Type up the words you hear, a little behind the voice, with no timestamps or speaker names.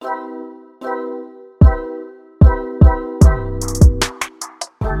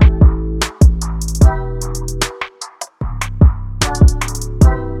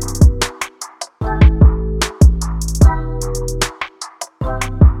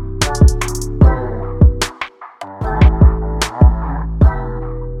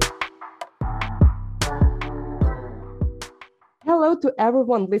to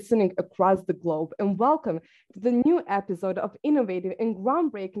everyone listening across the globe, and welcome to the new episode of innovative and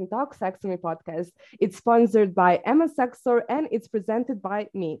groundbreaking Talk Sex to Me podcast. It's sponsored by Emma Sexor and it's presented by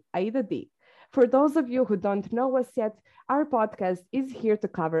me, Aida D. For those of you who don't know us yet, our podcast is here to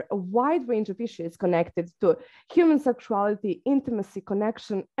cover a wide range of issues connected to human sexuality, intimacy,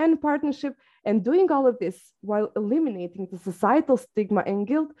 connection, and partnership, and doing all of this while eliminating the societal stigma and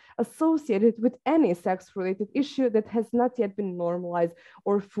guilt associated with any sex-related issue that has not yet been normalized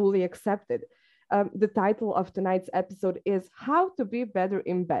or fully accepted. The title of tonight's episode is How to Be Better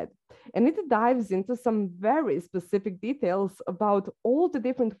in Bed. And it dives into some very specific details about all the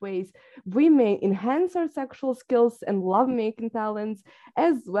different ways we may enhance our sexual skills and lovemaking talents,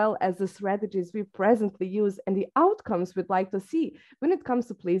 as well as the strategies we presently use and the outcomes we'd like to see when it comes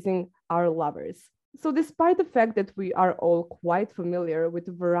to pleasing our lovers. So despite the fact that we are all quite familiar with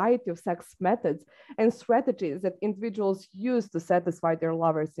a variety of sex methods and strategies that individuals use to satisfy their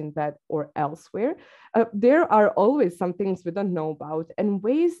lovers in bed or elsewhere, there are always some things we don't know about and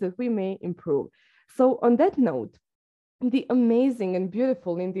ways that we may improve. So on that note, the amazing and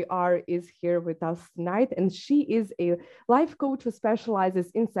beautiful Lindi R is here with us tonight, and she is a life coach who specializes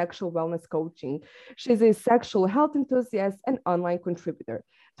in sexual wellness coaching. She's a sexual health enthusiast and online contributor.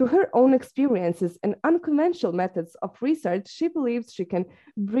 Through her own experiences and unconventional methods of research, she believes she can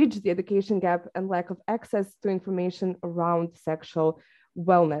bridge the education gap and lack of access to information around sexual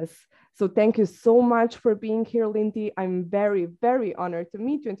wellness. So thank you so much for being here, Lindi. I'm very, very honored to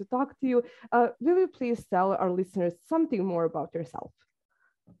meet you and to talk to you. Will you please tell our listeners something more about yourself?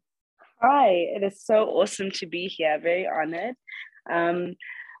 Hi, it is so awesome to be here. Very honored.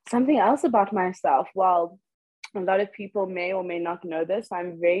 Something else about myself. Well, a lot of people may or may not know this.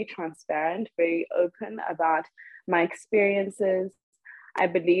 I'm very transparent, very open about my experiences. I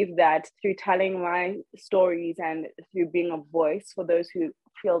believe that through telling my stories and through being a voice for those who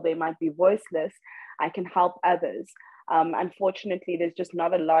feel they might be voiceless, I can help others. Unfortunately, there's just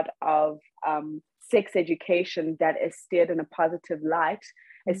not a lot of sex education that is steered in a positive light,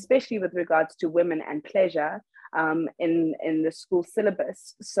 especially with regards to women and pleasure in the school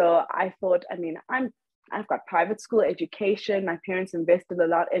syllabus. So I thought, I've got private school education. My parents invested a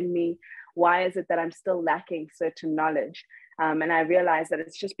lot in me. Why is it that I'm still lacking certain knowledge? And I realized that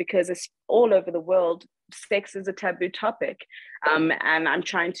it's just because it's all over the world, sex is a taboo topic. And I'm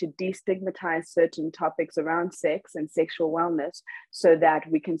trying to destigmatize certain topics around sex and sexual wellness so that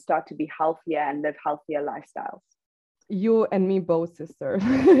we can start to be healthier and live healthier lifestyles. You and me both, sister.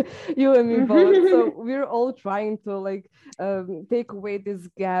 You and me both. So we're all trying to take away this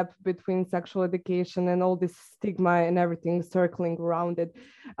gap between sexual education and all this stigma and everything circling around it.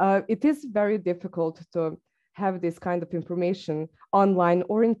 It is very difficult to have this kind of information online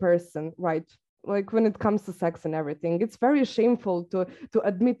or in person, right? Like when it comes to sex and everything, it's very shameful to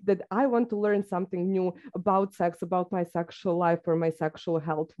admit that I want to learn something new about sex, about my sexual life or my sexual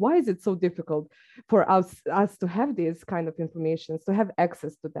health. Why is it so difficult for us to have these kind of information, to have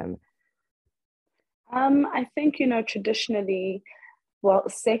access to them? I think, traditionally, well,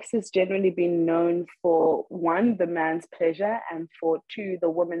 sex has generally been known for one, the man's pleasure, and for two, the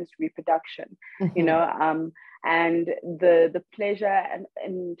woman's reproduction. And the pleasure, and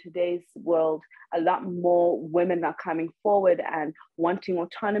in today's world, a lot more women are coming forward and wanting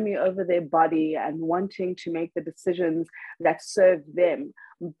autonomy over their body and wanting to make the decisions that serve them.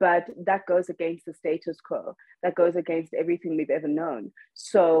 But that goes against the status quo. That goes against everything we've ever known.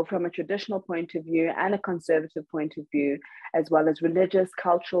 So from a traditional point of view and a conservative point of view, as well as religious,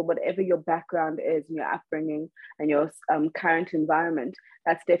 cultural, whatever your background is and your upbringing and your current environment,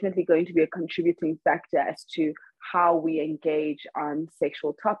 that's definitely going to be a contributing factor as to how we engage on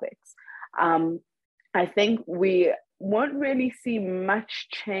sexual topics. I think we won't really see much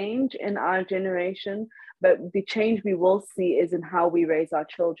change in our generation, but the change we will see is in how we raise our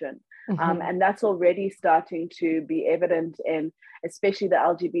children. And that's already starting to be evident in especially the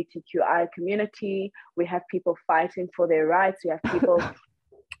LGBTQI community. We have people fighting for their rights. We have people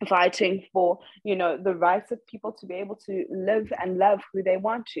fighting for, the rights of people to be able to live and love who they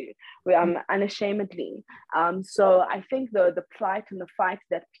want to, unashamedly. So I think the plight and the fight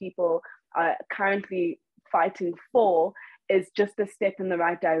that people are currently fighting for is just a step in the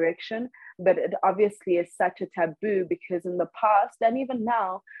right direction, but it obviously is such a taboo because in the past and even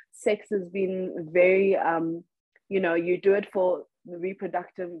now, sex has been very, you do it for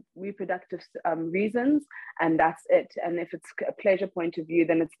reproductive reasons, and that's it. And if it's a pleasure point of view,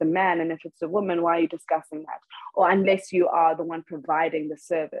 then it's the man, and if it's a woman, why are you discussing that? Or unless you are the one providing the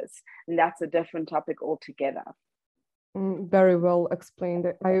service, and that's a different topic altogether. Very well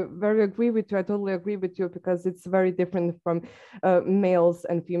explained. I very agree with you. I totally agree with you because it's very different from males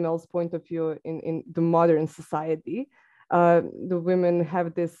and females' point of view in the modern society. The women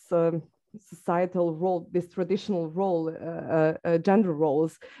have this societal role, this traditional role, gender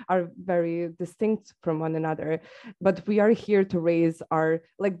roles are very distinct from one another. But we are here to raise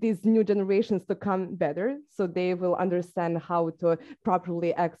these new generations to come better, so they will understand how to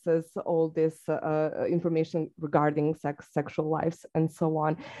properly access all this information regarding sexual lives, and so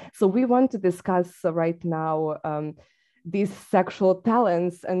on. So we want to discuss right now these sexual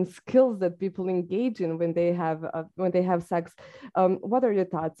talents and skills that people engage in when they have sex. What are your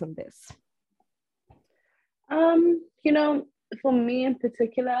thoughts on this? You know, for me in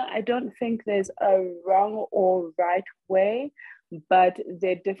particular, I don't think there's a wrong or right way, but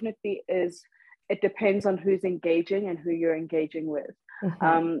there definitely is. It depends on who's engaging and who you're engaging with.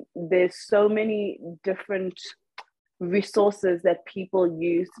 There's so many different resources that people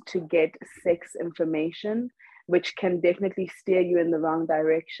use to get sex information, which can definitely steer you in the wrong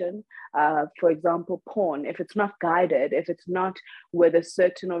direction. For example, porn, if it's not guided, if it's not with a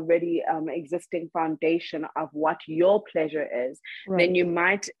certain already existing foundation of what your pleasure is, then you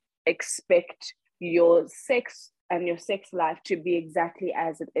might expect your sex and your sex life to be exactly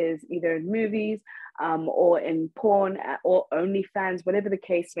as it is, either in movies or in porn or OnlyFans, whatever the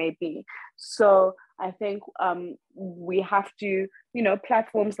case may be. So I think we have to,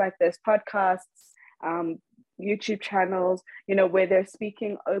 platforms like this, podcasts, YouTube channels, where they're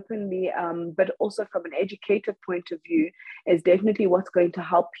speaking openly, but also from an educative point of view, is definitely what's going to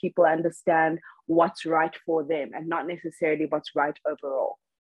help people understand what's right for them and not necessarily what's right overall.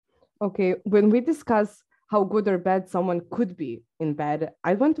 Okay, when we discuss how good or bad someone could be in bed,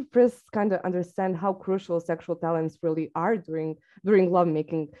 I want to first kind of understand how crucial sexual talents really are during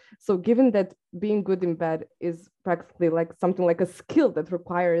lovemaking. So given that being good in bed is practically like something like a skill that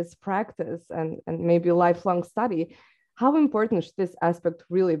requires practice and maybe lifelong study, how important should this aspect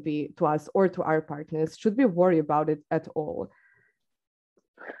really be to us or to our partners? Should we worry about it at all?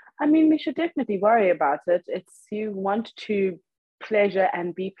 I mean, we should definitely worry about it. It's, you want to pleasure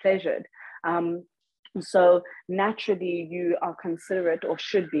and be pleasured. So naturally you are considerate, or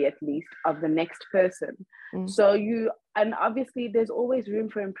should be at least, of the next person. So and obviously there's always room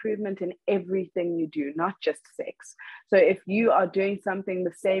for improvement in everything you do, not just sex. So if you are doing something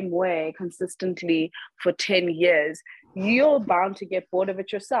the same way consistently for 10 years, you're bound to get bored of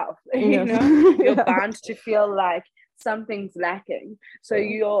it yourself. You're bound to feel like something's lacking. So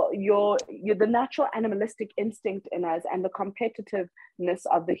you're the natural animalistic instinct in us, and the competitiveness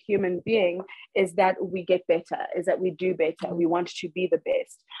of the human being is that we get better, is that we do better. We want to be the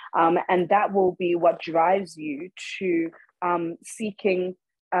best. And that will be what drives you to seeking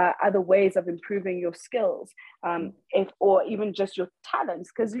other ways of improving your skills, or even just your talents,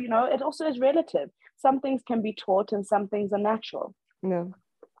 because it also is relative. Some things can be taught and some things are natural. Yeah.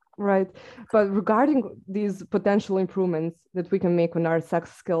 Right. But regarding these potential improvements that we can make on our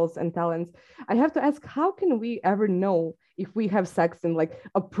sex skills and talents, I have to ask, how can we ever know if we have sex in like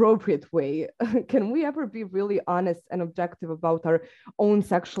appropriate way? Can we ever be really honest and objective about our own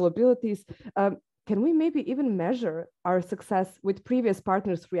sexual abilities? Can we maybe even measure our success with previous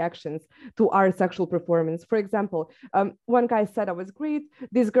partners' reactions to our sexual performance? For example, one guy said I was great.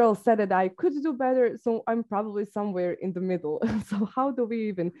 This girl said that I could do better. So I'm probably somewhere in the middle. So how do we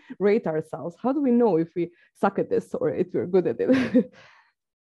even rate ourselves? How do we know if we suck at this or if we're good at it?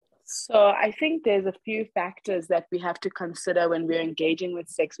 So I think there's a few factors that we have to consider when we're engaging with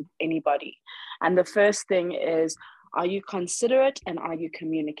sex with anybody. And the first thing is, are you considerate and are you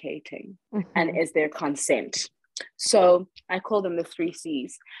communicating? And is there consent? So I call them the 3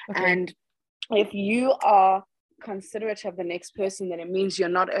 C's. Okay. And if you are considerate of the next person, then it means you're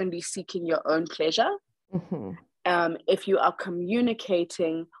not only seeking your own pleasure. If you are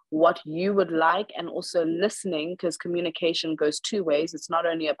communicating what you would like and also listening, because communication goes 2 ways. It's not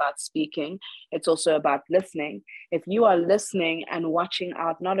only about speaking, it's also about listening. If you are listening and watching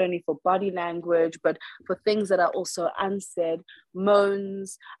out not only for body language, but for things that are also unsaid,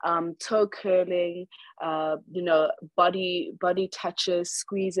 moans, toe curling, body touches,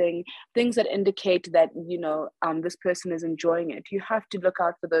 squeezing, things that indicate that, this person is enjoying it. You have to look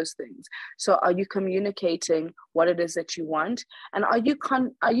out for those things. So are you communicating what it is that you want? And are you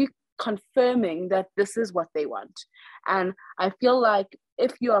confirming that this is what they want? And I feel like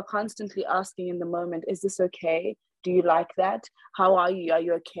if you are constantly asking in the moment, is this okay? Do you like that? How are you? Are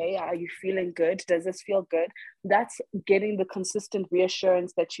you okay? Are you feeling good? Does this feel good? That's getting the consistent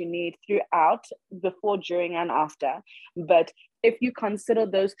reassurance that you need throughout, before, during, and after. But if you consider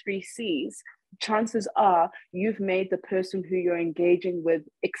those 3 C's, chances are you've made the person who you're engaging with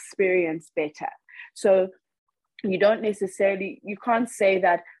experience better. So you can't say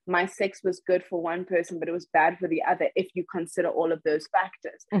that my sex was good for one person, but it was bad for the other if you consider all of those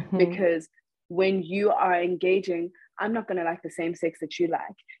factors. Because when you are engaging, I'm not going to like the same sex that you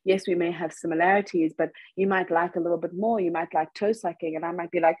like. Yes, we may have similarities, but you might like a little bit more. You might like toe sucking, and I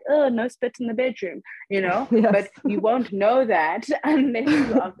might be like, oh, no spit in the bedroom, Yes. But you won't know that unless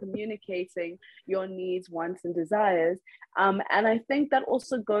you are communicating your needs, wants, and desires. And I think that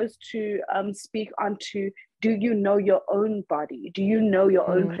also goes to speak onto, do you know your own body? Do you know your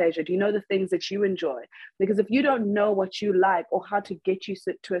own pleasure? Do you know the things that you enjoy? Because if you don't know what you like or how to get you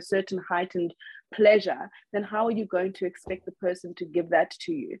to a certain heightened pleasure, then how are you going to expect the person to give that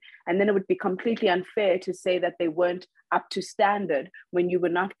to you? And then it would be completely unfair to say that they weren't up to standard when you were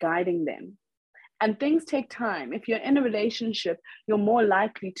not guiding them. And things take time. If you're in a relationship, you're more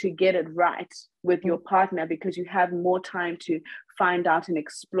likely to get it right with your partner because you have more time to find out and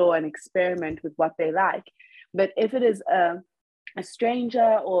explore and experiment with what they like. But if it is a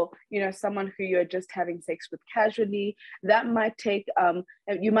stranger or someone who you're just having sex with casually, that might take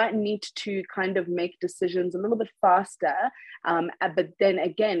you might need to kind of make decisions a little bit faster, but then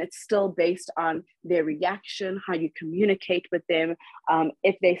again, it's still based on their reaction, how you communicate with them.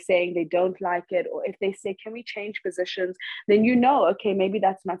 If they're saying they don't like it, or if they say, can we change positions, then okay, maybe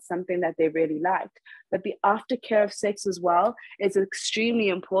that's not something that they really liked. But the aftercare of sex as well is extremely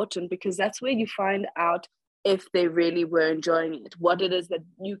important, because that's where you find out if they really were enjoying it, what it is that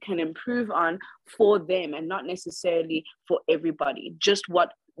you can improve on for them, and not necessarily for everybody, just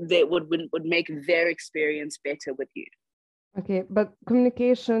what they would make their experience better with you. Okay, but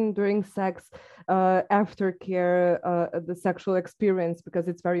communication during sex, aftercare, the sexual experience, because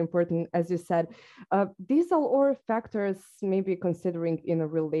it's very important, as you said, these are all factors maybe considering in a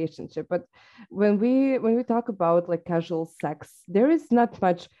relationship. But when we talk about like casual sex, there is not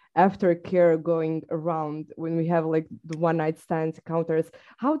much aftercare going around when we have like the one night stand encounters.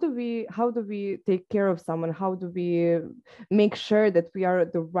 How do we take care of someone? How do we make sure that we are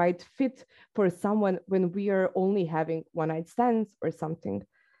the right fit for someone when we are only having one night stands or something?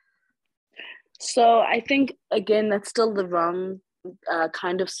 So I think, again, that's still the wrong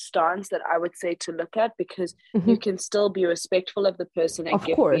kind of stance that I would say to look at, because you can still be respectful of the person and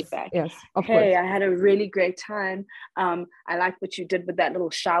give feedback. Yes, of course. I had a really great time. I like what you did with that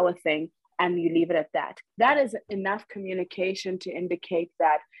little shower thing, and you leave it at that. That is enough communication to indicate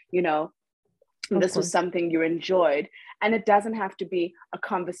that, this was something you enjoyed. And it doesn't have to be a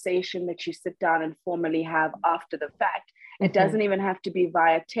conversation that you sit down and formally have after the fact. It doesn't even have to be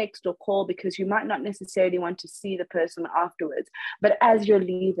via text or call, because you might not necessarily want to see the person afterwards. But as you're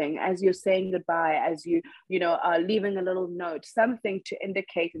leaving, as you're saying goodbye, as you are leaving a little note, something to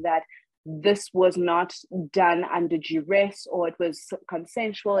indicate that this was not done under duress, or it was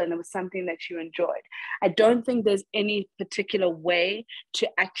consensual and it was something that you enjoyed. I don't think there's any particular way to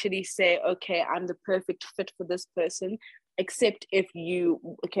actually say, okay, I'm the perfect fit for this person, except if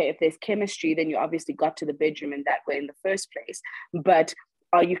there's chemistry, then you obviously got to the bedroom in that way in the first place. But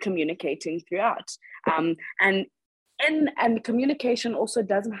are you communicating throughout? And communication also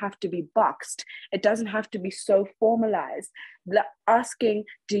doesn't have to be boxed. It doesn't have to be so formalized. The asking,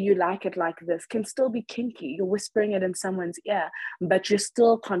 do you like it like this, can still be kinky. You're whispering it in someone's ear, but you're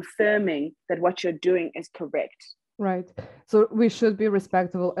still confirming that what you're doing is correct. Right. So we should be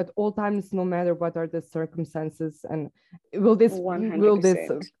respectful at all times, no matter what are the circumstances. And will this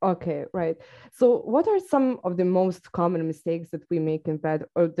 100%. Okay, right. So what are some of the most common mistakes that we make in bed,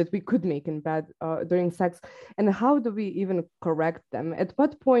 or that we could make in bed during sex? And how do we even correct them? At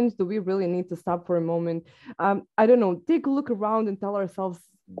what point do we really need to stop for a moment? I don't know, take a look around and tell ourselves,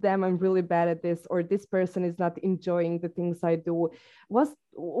 damn, I'm really bad at this, or this person is not enjoying the things I do.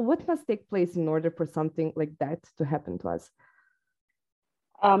 What must take place in order for something like that to happen to us?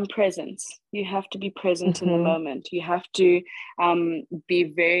 Presence. You have to be present in the moment. You have to be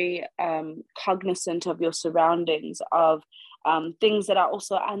very cognizant of your surroundings, of things that are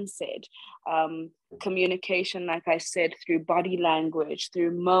also unsaid. Communication, like I said, through body language,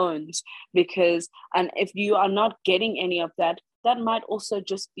 through moans, and if you are not getting any of that, that might also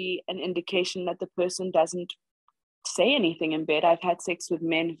just be an indication that the person doesn't say anything in bed. I've had sex with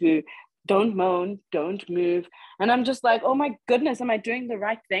men who don't moan, don't move, and I'm just like, oh my goodness, am I doing the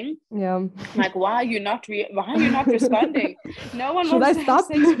right thing? Yeah. Like, why are you not responding? No one Should wants I to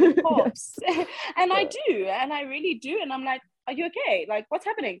stop? have sex with a corpse. Yes. And I do, and I really do, and I'm like, are you okay? Like, what's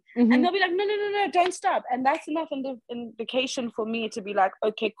happening? And they'll be like, no, don't stop. And that's enough indication for me to be like,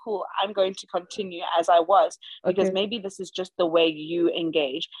 okay, cool, I'm going to continue as I was, because maybe this is just the way you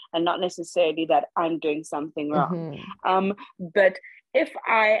engage and not necessarily that I'm doing something wrong. But if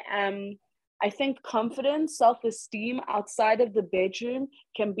I think confidence, self-esteem outside of the bedroom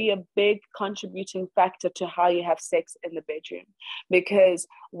can be a big contributing factor to how you have sex in the bedroom. Because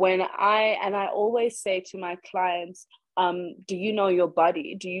I always say to my clients, do you know your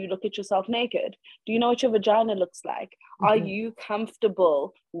body? Do you look at yourself naked? Do you know what your vagina looks like? Are you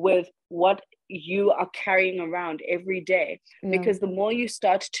comfortable with what you are carrying around every day? Because the more you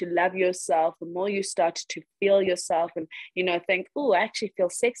start to love yourself, the more you start to feel yourself and, think, oh, I actually feel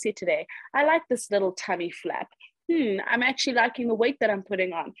sexy today. I like this little tummy flap. I'm actually liking the weight that I'm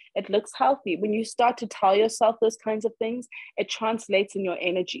putting on. It looks healthy. When you start to tell yourself those kinds of things, it translates in your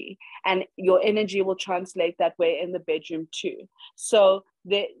energy, and your energy will translate that way in the bedroom too. So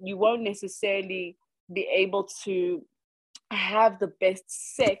that you won't necessarily be able to have the best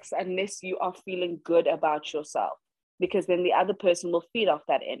sex unless you are feeling good about yourself, because then the other person will feed off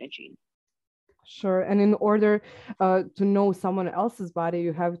that energy. Sure. And in order to know someone else's body,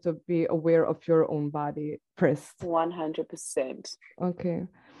 you have to be aware of your own body first. 100%. Okay.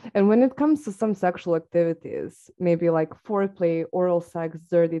 And when it comes to some sexual activities, maybe like foreplay, oral sex,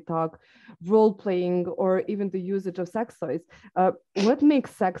 dirty talk, role playing, or even the usage of sex toys, what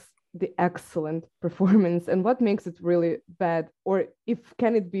makes sex the excellent performance and what makes it really bad, or if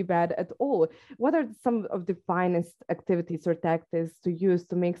can it be bad at all? What are some of the finest activities or tactics to use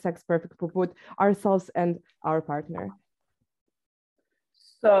to make sex perfect for both ourselves and our partner?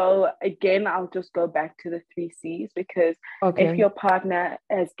 So again, I'll just go back to the 3 C's, because if your partner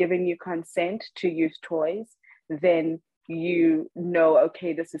has given you consent to use toys, then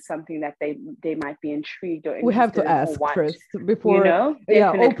okay, this is something that they might be intrigued or interested in. We have to ask first before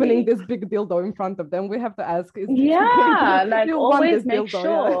opening this big dildo in front of them. We have to ask, like always make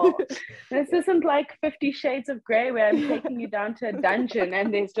sure this isn't like 50 Shades of Grey where I'm taking you down to a dungeon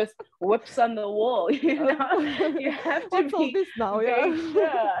and there's just whips on the wall. You have to What's all this now?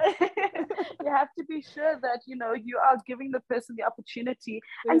 sure. You have to be sure that you are giving the person the opportunity,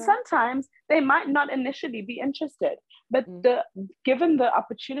 and sometimes they might not initially be interested, but given the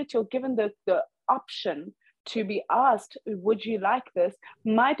opportunity or given the option to be asked, would you like this,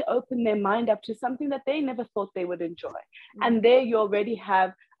 might open their mind up to something that they never thought they would enjoy. And there you already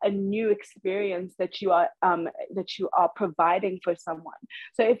have a new experience that you are providing for someone.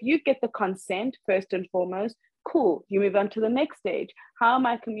 So if you get the consent first and foremost, cool, you move on to the next stage. How am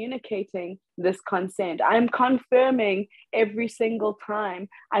I communicating this consent? I'm confirming every single time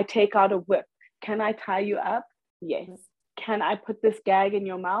I take out a whip. Can I tie you up? Yes. Can I put this gag in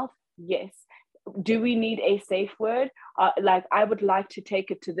your mouth? Yes. Do we need a safe word? Like, I would like to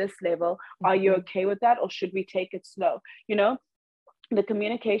take it to this level. Are you okay with that? Or should we take it slow? The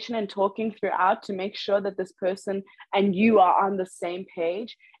communication and talking throughout to make sure that this person and you are on the same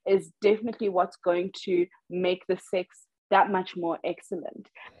page is definitely what's going to make the sex that much more excellent.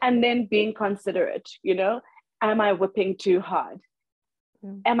 And then being considerate, am I whipping too hard?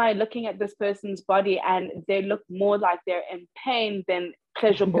 Am I looking at this person's body and they look more like they're in pain than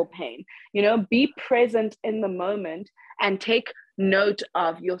pleasurable pain? Be present in the moment and take note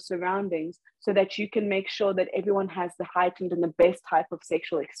of your surroundings so that you can make sure that everyone has the heightened and the best type of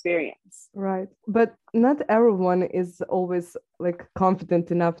sexual experience. Right. But not everyone is always like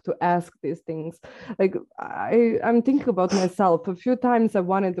confident enough to ask these things. Like I'm thinking about myself. A few times I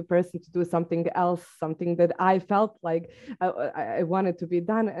wanted the person to do something else, something that I felt like I wanted to be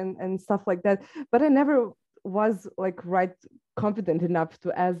done and stuff like that. But I never was like confident enough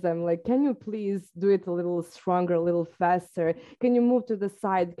to ask them, like, can you please do it a little stronger, a little faster? Can you move to the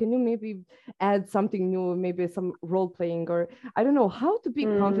side? Can you maybe add something new, maybe some role playing, or I don't know how to be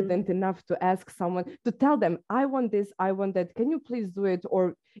confident enough to ask someone, to tell them, I want this, I want that. Can you please do it?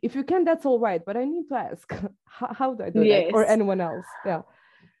 Or if you can, that's all right, but I need to ask. How do I do that? Or anyone else? Yeah.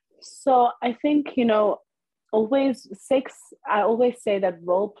 So I think, I always say that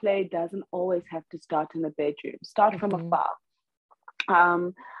role play doesn't always have to start in the bedroom. Start from afar.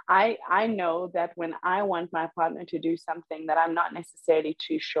 I know that when I want my partner to do something that I'm not necessarily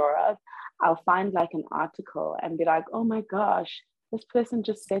too sure of, I'll find like an article and be like, oh my gosh, this person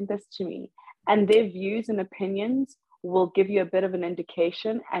just sent this to me. And their views and opinions will give you a bit of an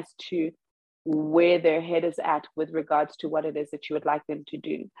indication as to where their head is at with regards to what it is that you would like them to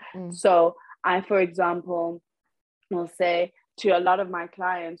do. So I, for example, will say to a lot of my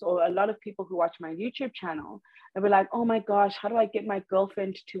clients or a lot of people who watch my YouTube channel, they'll be like, oh my gosh, how do I get my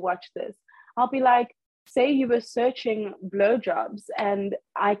girlfriend to watch this? I'll be like, say you were searching blowjobs and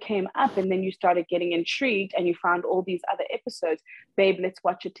I came up and then you started getting intrigued and you found all these other episodes, babe, let's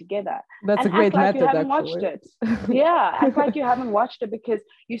watch it together. That's and a great act like method, you haven't actually. watched it. Yeah, act like you haven't watched it, because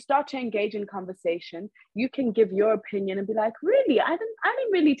you start to engage in conversation. You can give your opinion and be like, really, I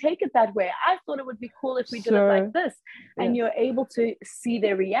didn't really take it that way. I thought it would be cool if we did it like this. And you're able to see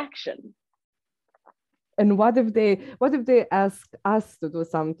their reaction. And what if they ask us to do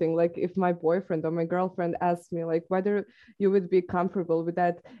something? Like if my boyfriend or my girlfriend asks me like whether you would be comfortable with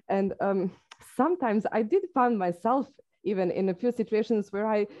that. And sometimes I did find myself even in a few situations where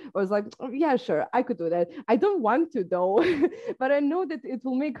I was like, oh, yeah, sure, I could do that. I don't want to though, but I know that it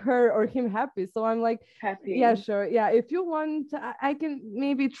will make her or him happy. So I'm like, happy. Yeah, sure. Yeah, if you want, I can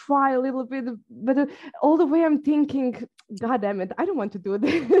maybe try a little bit, but all the way I'm thinking, God damn it, I don't want to do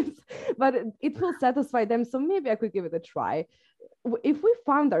this, but it will satisfy them. So maybe I could give it a try. If we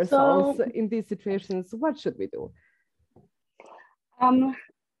found ourselves in these situations, what should we do?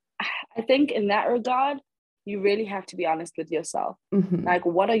 I think in that regard, you really have to be honest with yourself. Like,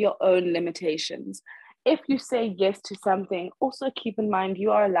 what are your own limitations? If you say yes to something, also keep in mind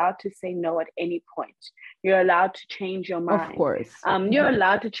you are allowed to say no at any point. You're allowed to change your mind. Of course. You're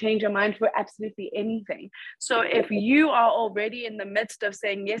allowed to change your mind for absolutely anything. So if you are already in the midst of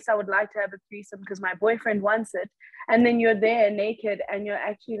saying, yes, I would like to have a threesome because my boyfriend wants it, and then you're there naked and you're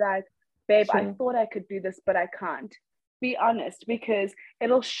actually like, babe, sure, I thought I could do this, but I can't. Be honest, because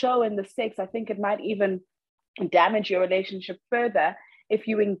it'll show in the sex. I think it might even damage your relationship further if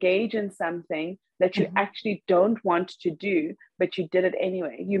you engage in something that you actually don't want to do, but you did it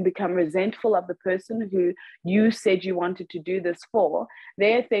anyway. You become resentful of the person who you said you wanted to do this for.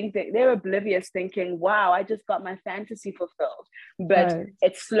 They're oblivious, thinking, wow, I just got my fantasy fulfilled. But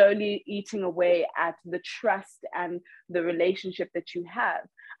it's slowly eating away at the trust and the relationship that you have.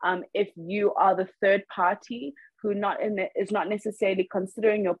 If you are the third party who is not necessarily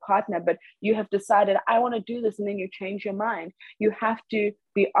considering your partner, but you have decided, I want to do this, and then you change your mind, you have to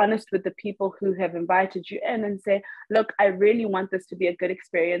be honest with the people who have invited you in and say, look, I really want this to be a good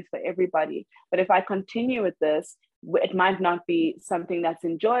experience for everybody. But if I continue with this, it might not be something that's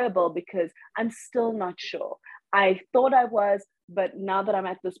enjoyable because I'm still not sure. I thought I was, but now that I'm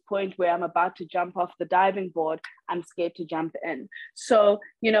at this point where I'm about to jump off the diving board, I'm scared to jump in. So,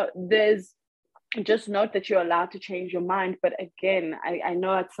 just note that you're allowed to change your mind. But again, I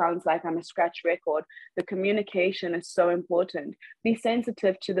know it sounds like I'm a scratch record. The communication is so important. Be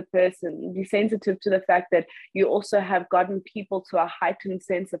sensitive to the person. Be sensitive to the fact that you also have gotten people to a heightened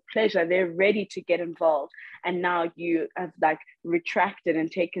sense of pleasure. They're ready to get involved. And now you have retracted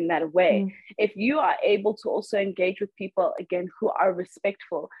and taken that away. If you are able to also engage with people, again, who are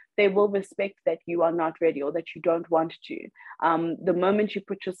respectful, they will respect that you are not ready or that you don't want to. The moment you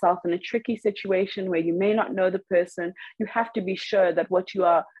put yourself in a tricky situation where you may not know the person, you have to be sure that what you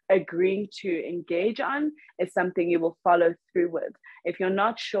are agreeing to engage on is something you will follow through with. If you're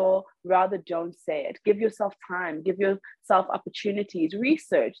not sure, rather don't say it. Give yourself time, give yourself opportunities,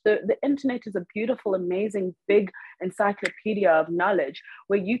 research. The internet is a beautiful, amazing, big encyclopedia of knowledge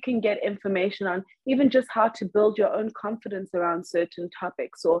where you can get information on even just how to build your own confidence around certain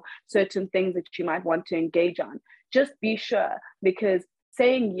topics or certain things that you might want to engage on. Just be sure, because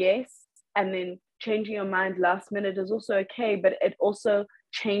saying yes and then changing your mind last minute is also okay, but it also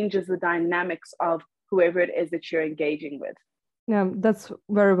changes the dynamics of whoever it is that you're engaging with. Yeah, that's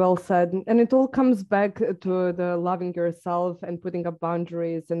very well said. And it all comes back to the loving yourself and putting up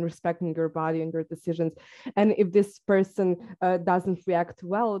boundaries and respecting your body and your decisions. And if this person doesn't react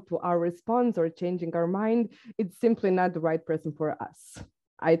well to our response or changing our mind, it's simply not the right person for us.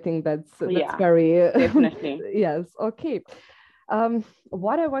 I think that's very definitely. Yes. Okay.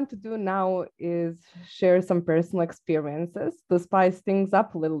 What I want to do now is share some personal experiences to spice things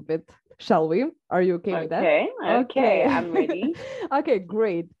up a little bit. Shall we? Are you okay with that? Okay, I'm ready. Okay,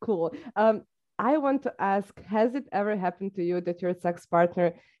 great, cool. I want to ask, has it ever happened to you that your sex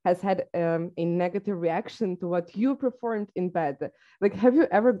partner has had a negative reaction to what you performed in bed? Like, have you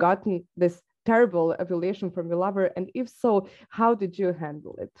ever gotten this terrible evaluation from your lover? And if so, how did you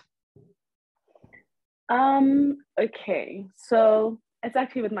handle it? Okay, so it's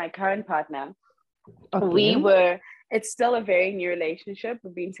actually with my current partner. Okay. It's still a very new relationship.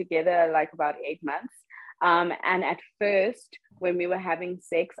 We've been together like about 8 months. And at first, when we were having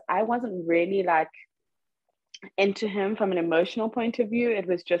sex, I wasn't really like into him from an emotional point of view. It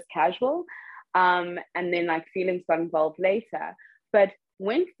was just casual. And then like feelings got involved later. But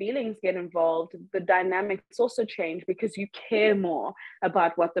when feelings get involved, the dynamics also change because you care more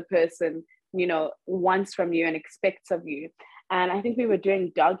about what the person, wants from you and expects of you. and I think we were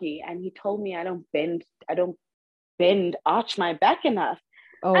doing doggy, and he told me I don't bend, arch my back enough.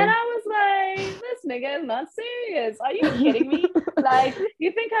 Oh. And I was like, this nigga is not serious. Are you kidding me? Like,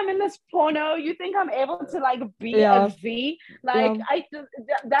 you think I'm in this porno? You think I'm able to like be a V? Like,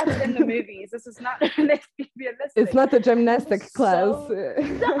 that's in the movies. This is not, let's be realistic. It's not a gymnastic class.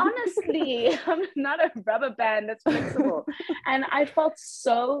 Honestly, I'm not a rubber band that's flexible. And I felt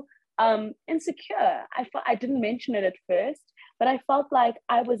so insecure. I didn't mention it at first, but I felt like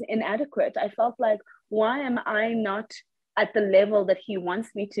I was inadequate. I felt like, why am I not at the level that he wants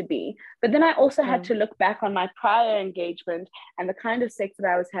me to be? But then I also had to look back on my prior engagement and the kind of sex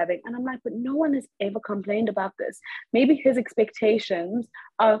that I was having. And I'm like, but no one has ever complained about this. Maybe his expectations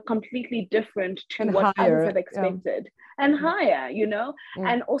are completely different to what others have expected. And higher, you know?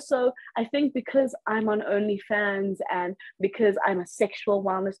 And also, I think because I'm on OnlyFans and because I'm a sexual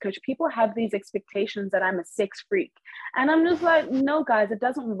wellness coach, people have these expectations that I'm a sex freak. And I'm just like, no, guys, it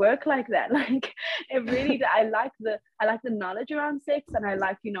doesn't work like that. Like, it really, I like the knowledge around sex, and I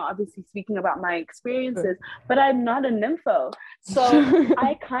like, you know, obviously speaking about my experiences, but I'm not a nympho. So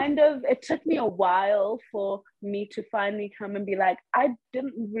it took me a while for me to finally come and be like, I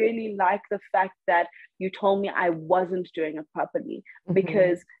didn't really like the fact that you told me I wasn't doing it properly,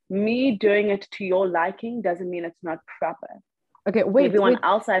 because me doing it to your liking doesn't mean it's not proper. Okay, wait. Everyone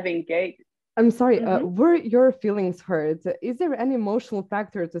else I've engaged. I'm sorry, were your feelings hurt? Is there any emotional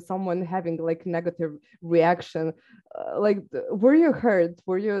factor to someone having like negative reaction? Were you hurt?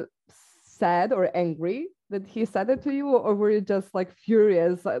 Were you sad or angry that he said it to you, or were you just like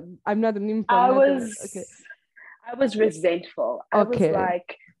furious? I'm not an info. I was resentful. I was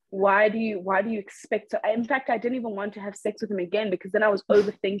like, why do you expect to? In fact, I didn't even want to have sex with him again, because then I was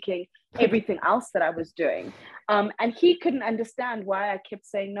overthinking everything else that I was doing. And he couldn't understand why I kept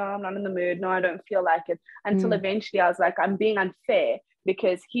saying, no, I'm not in the mood. No, I don't feel like it. Until eventually I was like, I'm being unfair,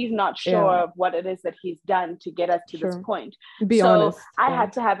 because he's not sure of what it is that he's done to get us to this point. Be honest. I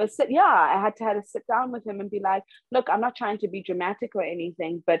had to have a sit down with him and be like, look, I'm not trying to be dramatic or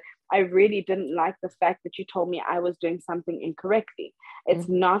anything, but I really didn't like the fact that you told me I was doing something incorrectly. It's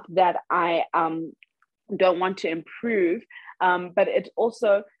not that I don't want to improve, but it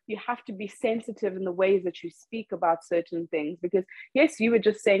also, you have to be sensitive in the ways that you speak about certain things, because yes, you were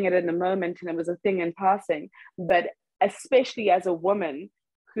just saying it in the moment and it was a thing in passing, but especially as a woman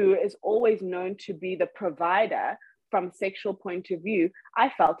who is always known to be the provider from a sexual point of view, I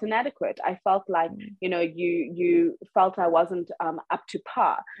felt inadequate. I felt like, you know, you felt I wasn't up to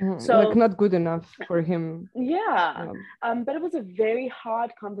par. So like not good enough for him. But it was a very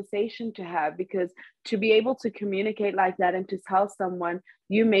hard conversation to have, because to be able to communicate like that and to tell someone,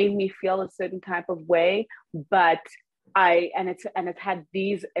 you made me feel a certain type of way, but it's had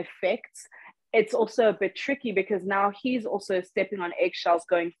these effects. It's also a bit tricky, because now he's also stepping on eggshells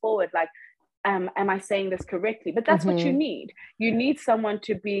going forward. Like, am I saying this correctly? But that's what you need. You need someone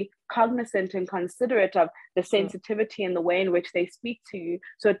to be cognizant and considerate of the sensitivity and the way in which they speak to you,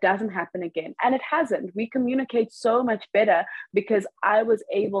 so it doesn't happen again. And it hasn't. We communicate so much better because I was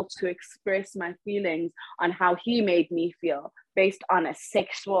able to express my feelings on how he made me feel based on a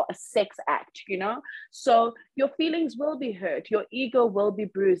sex act, you know? So your feelings will be hurt. Your ego will be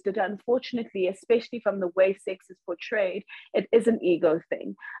bruised. It, unfortunately, especially from the way sex is portrayed, it is an ego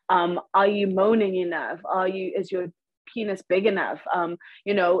thing. Are you moaning enough? Is your penis big enough?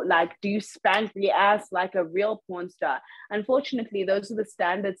 You know, like, do you spank the ass like a real porn star? Unfortunately, those are the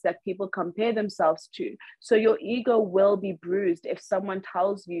standards that people compare themselves to. So your ego will be bruised if someone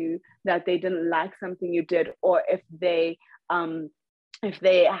tells you that they didn't like something you did, or if they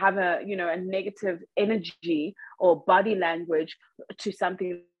have a negative energy or body language to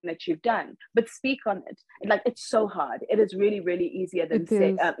something that you've done. But speak on it. Like, it's so hard. It is really, really easier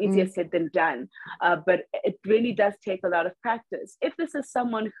said than done. But it really does take a lot of practice. If this is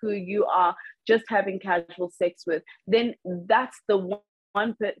someone who you are just having casual sex with, then that's the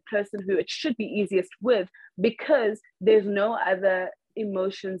one person who it should be easiest with, because there's no other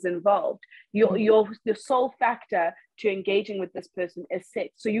emotions involved. Your sole factor to engaging with this person is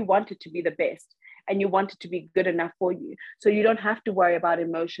sex. So you want it to be the best, and you want it to be good enough for you. So you don't have to worry about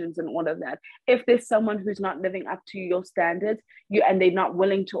emotions and all of that. If there's someone who's not living up to your standards, and they're not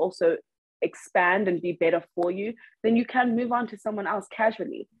willing to also expand and be better for you, then you can move on to someone else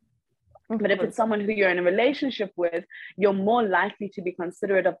casually. But if it's someone who you're in a relationship with, you're more likely to be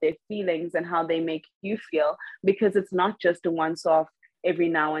considerate of their feelings and how they make you feel, because it's not just a once-off every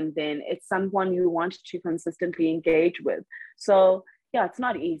now and then. It's someone you want to consistently engage with. So yeah, it's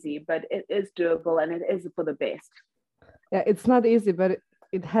not easy, but it is doable, and it is for the best. Yeah, it's not easy, but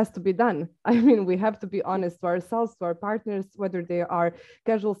it has to be done. I mean, we have to be honest to ourselves, to our partners, whether they are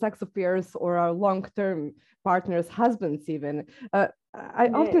casual sex affairs or our long-term partners, husbands even. I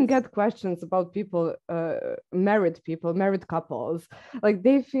often get questions about married couples. Like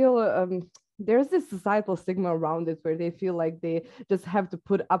they feel there's this societal stigma around it where they feel like they just have to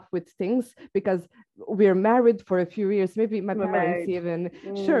put up with things because we're married for a few years, maybe my parents even.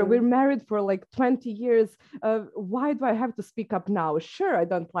 Sure, we're married for like 20 years. Why do I have to speak up now? Sure, I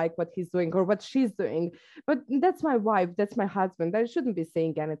don't like what he's doing or what she's doing, but that's my wife, that's my husband. I shouldn't be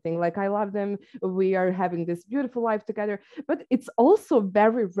saying anything. Like, I love them. We are having this beautiful life together. But it's also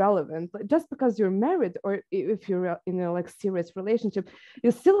very relevant. Just because you're married, or if you're in a like serious relationship,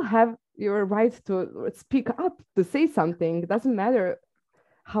 you still have your right to speak up, to say something. It doesn't matter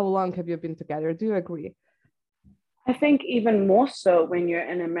how long have you been together. Do you agree? I think even more so when you're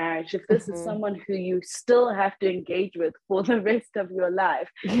in a marriage, if this is someone who you still have to engage with for the rest of your life,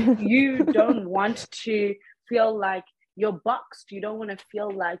 you don't want to feel like you're boxed. You don't want to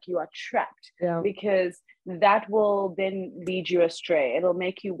feel like you are trapped, because that will then lead you astray. It'll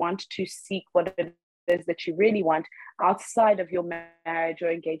make you want to seek what it is that you really want outside of your marriage or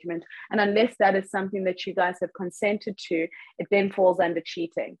engagement. And unless that is something that you guys have consented to, it then falls under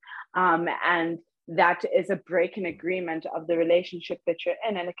cheating. And that is a break in agreement of the relationship that you're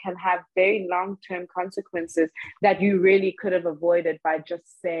in, and it can have very long-term consequences that you really could have avoided by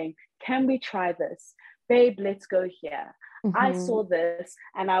just saying, can we try this? Babe, let's go here. I saw this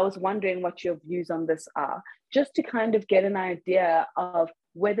and I was wondering what your views on this are, just to kind of get an idea of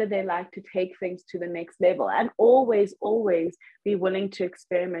whether they like to take things to the next level. And always be willing to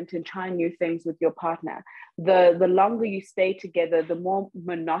experiment and try new things with your partner. The longer you stay together, the more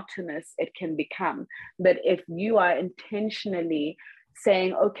monotonous it can become. But if you are intentionally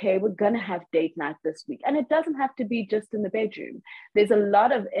saying, okay, we're going to have date night this week, and it doesn't have to be just in the bedroom. There's a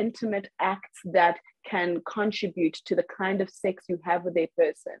lot of intimate acts that can contribute to the kind of sex you have with a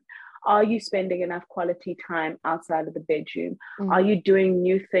person. Are you spending enough quality time outside of the bedroom? Are you doing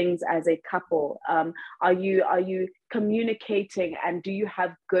new things as a couple? Are you communicating, and do you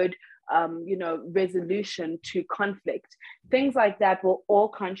have good resolution to conflict? Things like that will all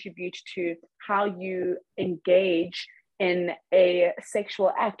contribute to how you engage in a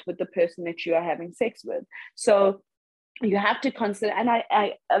sexual act with the person that you are having sex with. So you have to consider, and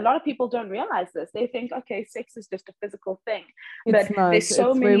I a lot of people don't realize this. They think, okay, sex is just a physical thing, but there's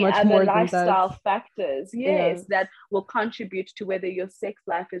so many other lifestyle factors, that will contribute to whether your sex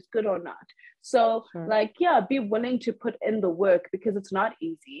life is good or not. So be willing to put in the work, because it's not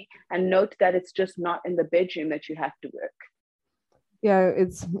easy, and note that it's just not in the bedroom that you have to work.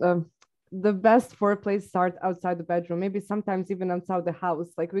 It's the best foreplay start outside the bedroom, maybe sometimes even outside the house.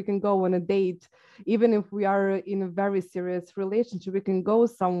 Like, we can go on a date, even if we are in a very serious relationship, we can go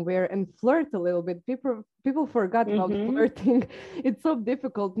somewhere and flirt a little bit. People forgot about flirting. It's so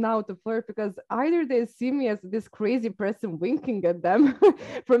difficult now to flirt, because either they see me as this crazy person winking at them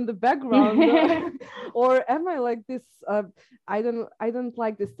from the background, or am I like this, I don't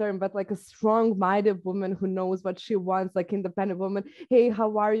like this term, but like a strong-minded woman who knows what she wants, like independent woman. Hey,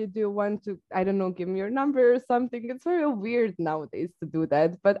 how are you? Do you want to, I don't know, give me your number or something? It's very weird nowadays to do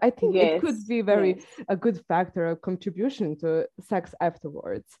that, but I think it could be a good factor, a contribution to sex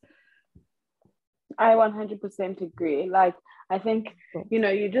afterwards. I 100% agree. Like, I think,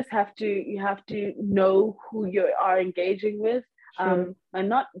 you just have to know who you are engaging with, and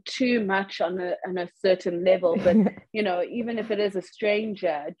not too much on a certain level, but, even if it is a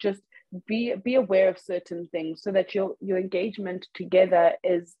stranger, just be aware of certain things so that your engagement together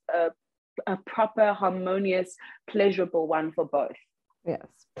is a proper, harmonious, pleasurable one for both. Yes.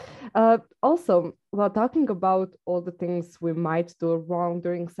 Also, while talking about all the things we might do wrong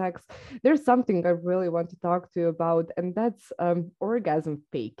during sex, there's something I really want to talk to you about, and that's orgasm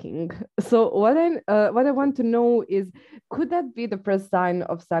faking. So what I want to know is, could that be the first sign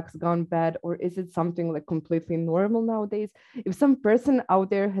of sex gone bad, or is it something like completely normal nowadays? If some person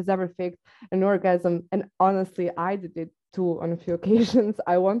out there has ever faked an orgasm, and honestly, I did it too on a few occasions,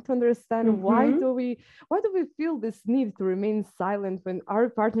 I want to understand why do we feel this need to remain silent when our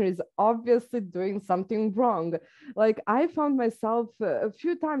partner is obviously doing something wrong? Like, I found myself a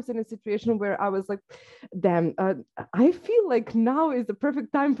few times in a situation where I was like, damn, I feel like now is the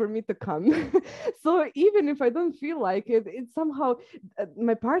perfect time for me to come. So even if I don't feel like it, it's somehow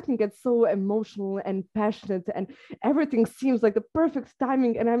my partner gets so emotional and passionate, and everything seems like the perfect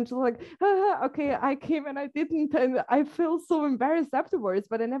timing, and I'm just like, okay, I came and I didn't, and I feel so embarrassed afterwards,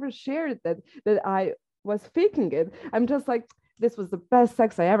 but I never shared that I was faking it. I'm just like, this was the best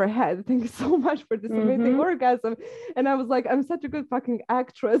sex I ever had. Thank you so much for this amazing orgasm. And I was like, I'm such a good fucking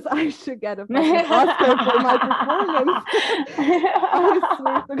actress. I should get a fucking Oscar for my performance.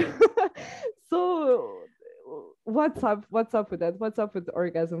 I swear to God. So what's up with that? What's up with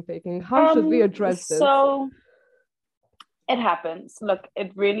orgasm faking? How should we address this? So it happens. Look,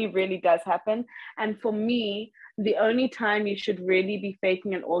 it really, really does happen. And for me, the only time you should really be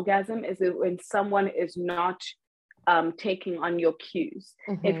faking an orgasm is when someone is not taking on your cues.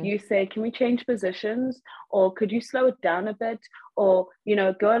 If you say, can we change positions, or could you slow it down a bit, or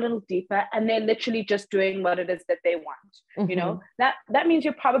go a little deeper, and they're literally just doing what it is that they want, that means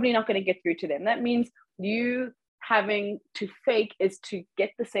you're probably not going to get through to them. That means you having to fake is to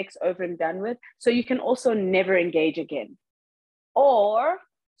get the sex over and done with, so you can also never engage again, or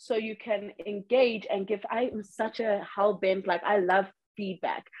so you can engage and give. I'm such a hell-bent, like, I love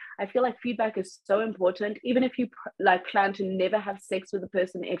feedback. I feel like feedback is so important, even if you plan to never have sex with a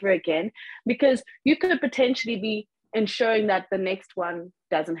person ever again, because you could potentially be ensuring that the next one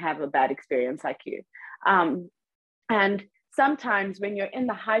doesn't have a bad experience like you. And sometimes when you're in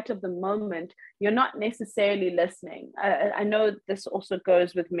the height of the moment, you're not necessarily listening. I know this also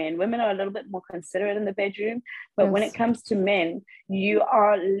goes with men. Women are a little bit more considerate in the bedroom, but when it comes to men, you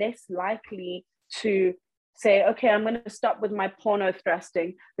are less likely to say, okay, I'm going to stop with my porno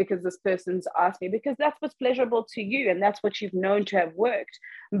thrusting because this person's asked me, because that's what's pleasurable to you and that's what you've known to have worked.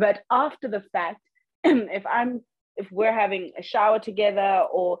 But after the fact, if we're having a shower together,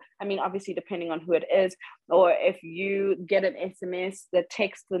 or obviously depending on who it is, or if you get an SMS, the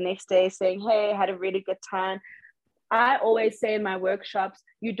text the next day saying, hey, I had a really good time, I always say in my workshops,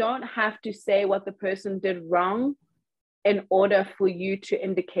 you don't have to say what the person did wrong in order for you to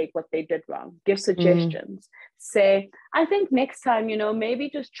indicate what they did wrong. Give suggestions. Say, I think next time, maybe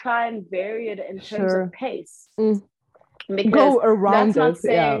just try and vary it in terms of pace. Because go around that's not it,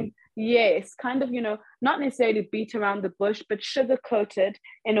 saying, yes, kind of, not necessarily beat around the bush, but sugarcoat it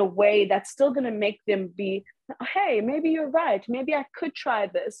in a way that's still going to make them be, hey, maybe you're right. Maybe I could try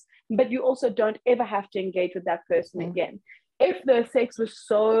this. But you also don't ever have to engage with that person again. If the sex was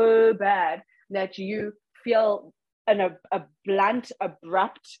so bad that you feel a blunt,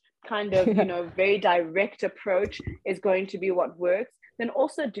 abrupt kind of, very direct approach is going to be what works, then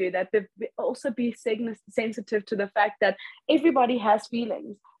also do that. But also be sensitive to the fact that everybody has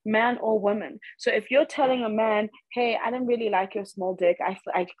feelings, man or woman. So if you're telling a man, hey, I didn't really like your small dick,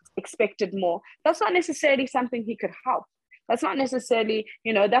 I expected more, that's not necessarily something he could help. That's not necessarily,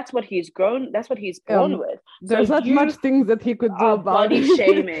 that's what he's born with. There's not much things that he could do about body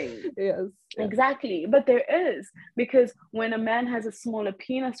shaming. Yes. Exactly. But there is, because when a man has a smaller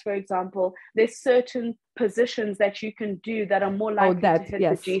penis, for example, there's certain positions that you can do that are more likely to hit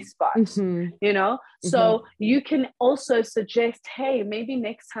the G-spot, So you can also suggest, hey, maybe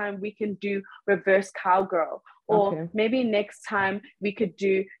next time we can do reverse cowgirl, or maybe next time we could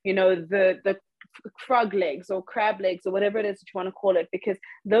do, the frog legs or crab legs or whatever it is that you want to call it, because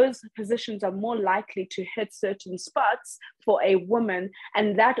those positions are more likely to hit certain spots for a woman,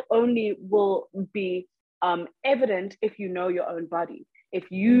 and that only will be evident if you know your own body, if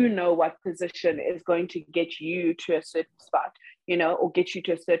you know what position is going to get you to a certain spot, or get you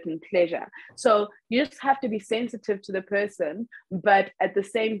to a certain pleasure. So you just have to be sensitive to the person, but at the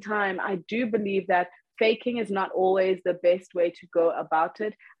same time, I do believe that faking is not always the best way to go about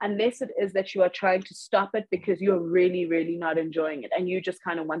it, unless it is that you are trying to stop it because you're really, really not enjoying it and you just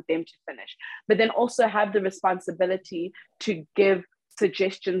kind of want them to finish. But then also have the responsibility to give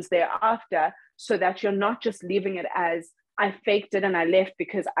suggestions thereafter, so that you're not just leaving it as, I faked it and I left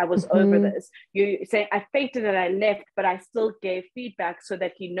because I was over this. You say, I faked it and I left, but I still gave feedback so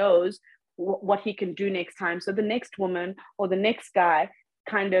that he knows what he can do next time. So the next woman or the next guy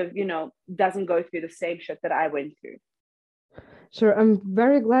kind of, doesn't go through the same shit that I went through. Sure. I'm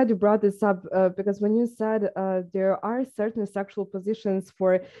very glad you brought this up, because when you said there are certain sexual positions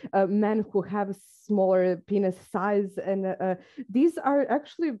for men who have smaller penis size, and these are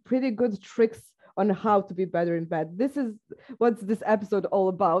actually pretty good tricks on how to be better in bed. This is what's this episode all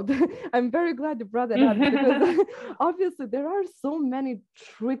about. I'm very glad you brought that up, because obviously there are so many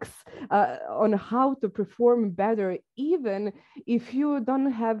tricks on how to perform better, even if you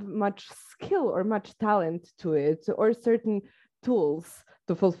don't have much skill or much talent to it, or certain tools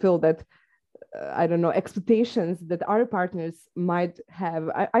to fulfill that. I don't know, expectations that our partners might have.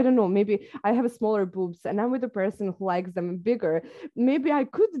 I don't know, maybe I have smaller boobs and I'm with a person who likes them bigger. Maybe I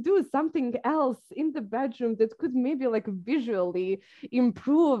could do something else in the bedroom that could maybe like visually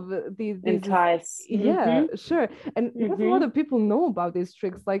improve these entice. Yeah, sure. And not a lot of people know about these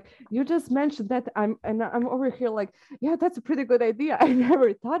tricks. Like you just mentioned that, I'm over here like, yeah, that's a pretty good idea. I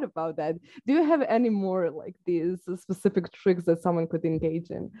never thought about that. Do you have any more like these specific tricks that someone could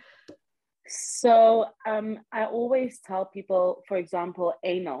engage in? So I always tell people, for example,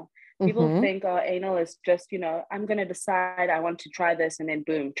 anal. People think, oh, anal is just, I'm going to decide I want to try this and then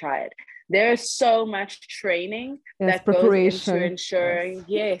boom, try it. There is so much training that goes into ensuring,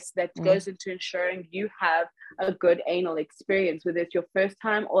 goes into ensuring you have a good anal experience, whether it's your first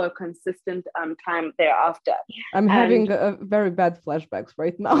time or a consistent time thereafter. I'm having a very bad flashbacks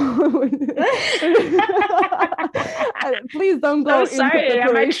right now. Please don't go into preparation.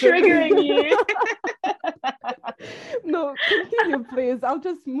 Am I triggering you? No, continue, please. I'll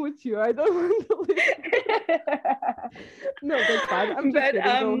just mute you. I don't want to listen. No, that's fine. I'm just kidding.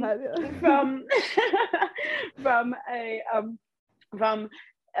 Go ahead. From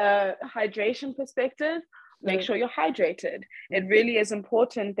a hydration perspective, make sure you're hydrated. It really is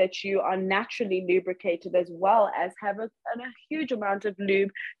important that you are naturally lubricated, as well as have a huge amount of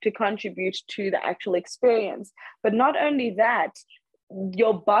lube to contribute to the actual experience. But not only that,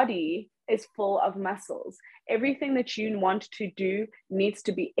 your body is full of muscles. Everything that you want to do needs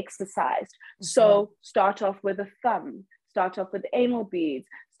to be exercised. So start off with a thumb, start off with anal beads,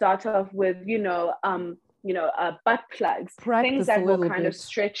 start off with, butt plugs, things that will kind of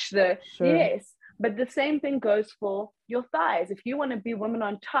stretch the, yes. But the same thing goes for your thighs. If you want to be woman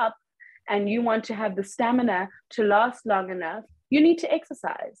on top and you want to have the stamina to last long enough, you need to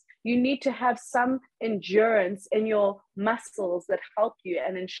exercise. You need to have some endurance in your muscles that help you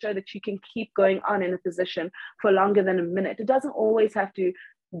and ensure that you can keep going on in a position for longer than a minute. It doesn't always have to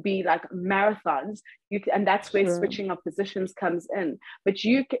be like marathons. And that's where switching of positions comes in. But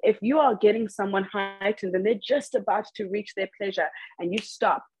if you are getting someone heightened and they're just about to reach their pleasure and you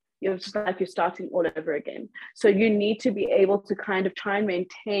stop, it's like you're starting all over again. So you need to be able to kind of try and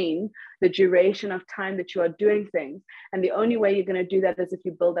maintain the duration of time that you are doing things. And the only way you're going to do that is if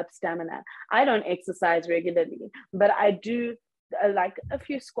you build up stamina. I don't exercise regularly, but I do like a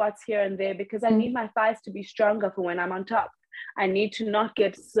few squats here and there because I need my thighs to be stronger for when I'm on top. I need to not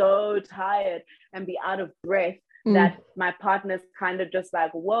get so tired and be out of breath that my partner's kind of just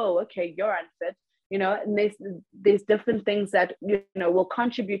like, whoa, okay, you're unfit. And there's different things that, will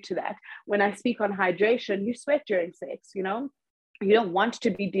contribute to that. When I speak on hydration, you sweat during sex, you don't want to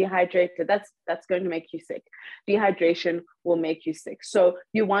be dehydrated. That's going to make you sick. Dehydration will make you sick. So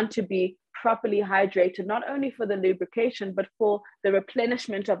you want to be properly hydrated, not only for the lubrication, but for the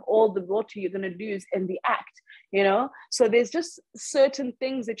replenishment of all the water you're going to lose in the act, So there's just certain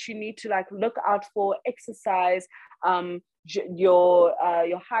things that you need to like look out for: exercise, your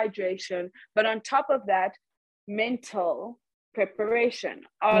hydration, but on top of that, mental preparation.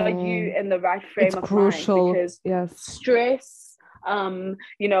 Are you in the right frame of crucial. Mind? Because stress,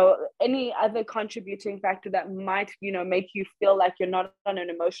 any other contributing factor that might, make you feel like you're not on an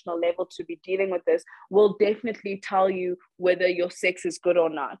emotional level to be dealing with this will definitely tell you whether your sex is good or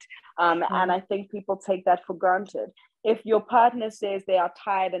not. And I think people take that for granted. If your partner says they are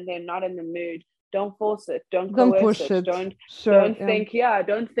tired and they're not in the mood, don't force it. Don't push it. Don't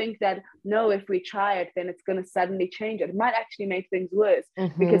think that, no, if we try it, then it's going to suddenly change it. It might actually make things worse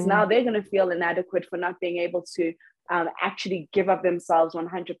because now they're going to feel inadequate for not being able to actually give up themselves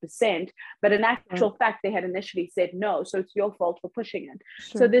 100%. But in actual fact, they had initially said no. So it's your fault for pushing it.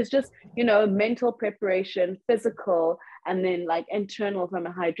 So there's just, mental preparation, physical, and then like internal from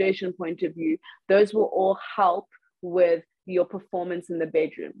a hydration point of view. Those will all help with your performance in the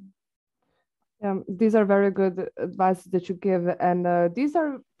bedroom. These are very good advice that you give, and these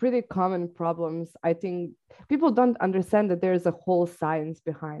are pretty common problems. I think people don't understand that there is a whole science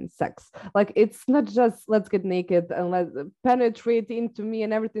behind sex. Like, it's not just let's get naked and let's penetrate into me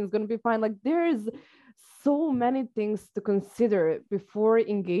and everything's going to be fine. Like, there is so many things to consider before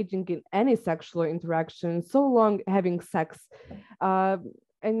engaging in any sexual interaction, so long having sex.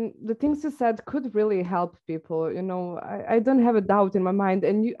 And the things you said could really help people. I don't have a doubt in my mind.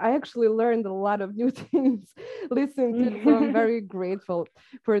 And I actually learned a lot of new things listening to it. So I'm very grateful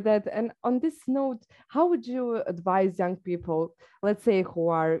for that. And on this note, how would you advise young people, let's say, who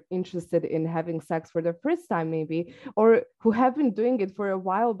are interested in having sex for the first time, maybe, or who have been doing it for a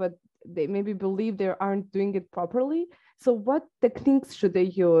while, but they maybe believe they aren't doing it properly. So what techniques should they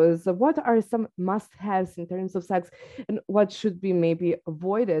use? What are some must-haves in terms of sex, and what should be maybe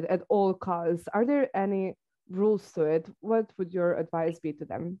avoided at all costs? Are there any rules to it? What would your advice be to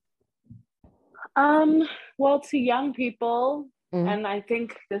them? Well, to young people, and I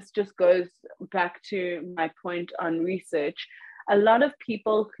think this just goes back to my point on research, a lot of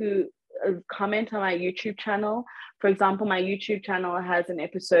people who comment on my YouTube channel, for example, my YouTube channel has an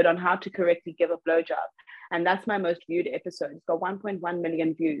episode on how to correctly give a blowjob. And that's my most viewed episode. It's got 1.1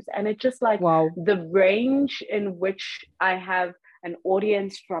 million views. And it's just like, wow, the range in which I have an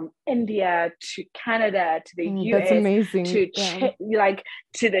audience from India to Canada to the US, that's amazing. to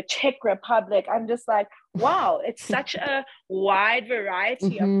to the Czech Republic. I'm just like, wow, it's such a wide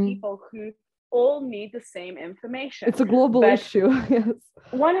variety of people who all need the same information. It's a global issue. Yes,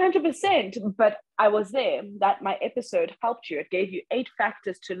 100%. But I was there. That my episode helped you. It gave you 8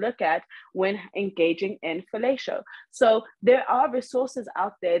 factors to look at when engaging in fellatio. So there are resources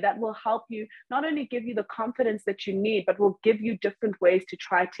out there that will help you, not only give you the confidence that you need, but will give you different ways to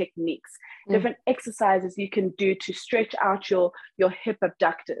try techniques, different exercises you can do to stretch out your hip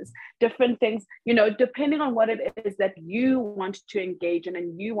abductors, different things, depending on what it is that you want to engage in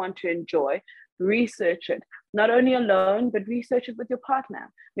and you want to enjoy. Research it, not only alone, but research it with your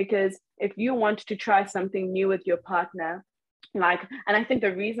partner. Because if you want to try something new with your partner, and I think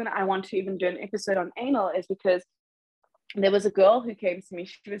the reason I want to even do an episode on anal is because there was a girl who came to me.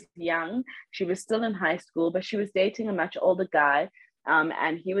 She was young, she was still in high school, but she was dating a much older guy.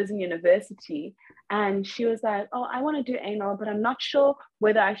 And he was in university, and she was like, oh, I want to do anal, but I'm not sure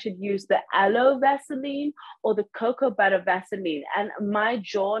whether I should use the aloe Vaseline or the cocoa butter Vaseline. And my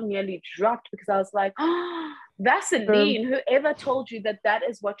jaw nearly dropped, because I was like, oh, Vaseline, whoever told you that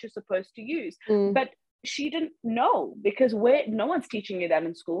is what you're supposed to use? But she didn't know, because no one's teaching you that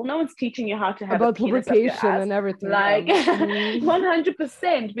in school. No one's teaching you how to have about lubrication and everything. Like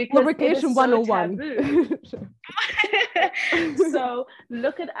 100%, because lubrication 101. So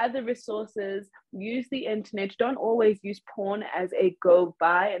look at other resources, use the internet. Don't always use porn as a go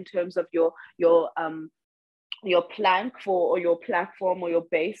by in terms of your plank or your platform or your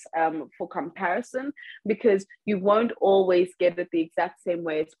base for comparison, because you won't always get it the exact same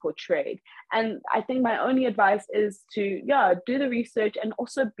way it's portrayed. And I think my only advice is to do the research and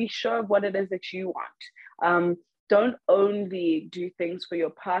also be sure of what it is that you want. Don't only do things for your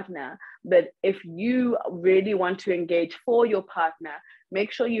partner, but if you really want to engage for your partner,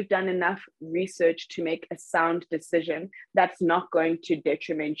 make sure you've done enough research to make a sound decision that's not going to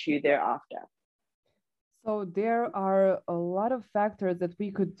detriment you thereafter. So there are a lot of factors that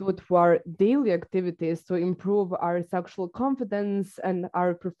we could do to our daily activities to improve our sexual confidence and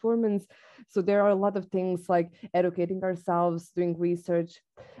our performance. So there are a lot of things like educating ourselves, doing research.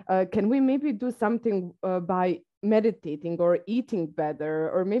 Can we maybe do something by meditating or eating better,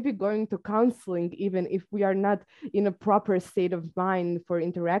 or maybe going to counseling, even if we are not in a proper state of mind for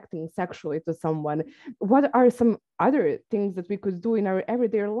interacting sexually to someone? What are some other things that we could do in our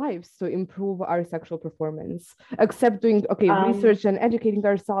everyday lives to improve our sexual performance, except doing research and educating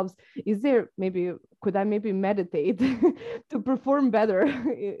ourselves? Could I maybe meditate to perform better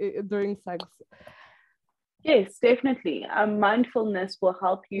during sex? Yes, definitely. Mindfulness will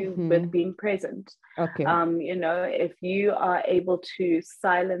help you with being present. Okay. If you are able to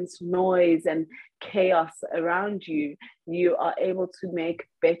silence noise and chaos around you, you are able to make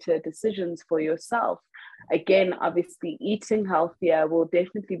better decisions for yourself. Again, obviously, eating healthier will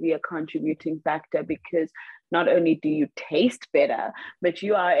definitely be a contributing factor, because not only do you taste better, but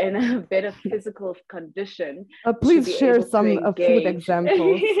you are in a better physical condition. Please share some food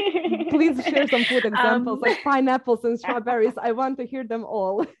examples. Please share some food examples, like pineapples and strawberries. I want to hear them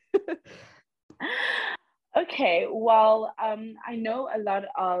all. Okay, well, I know a lot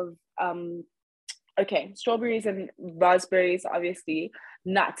of strawberries and raspberries, obviously.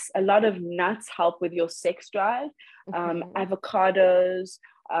 Nuts, a lot of nuts help with your sex drive. Avocados,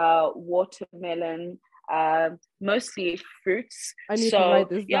 watermelon, mostly fruits. I need to write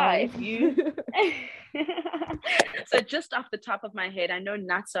this down. If you so just off the top of my head, I know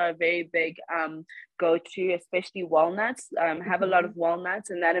nuts are a very big go-to, especially walnuts. Have a lot of walnuts,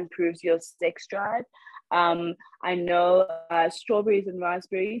 and that improves your sex drive. I know strawberries and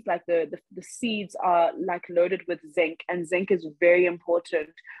raspberries, like the seeds are like loaded with zinc, and zinc is very important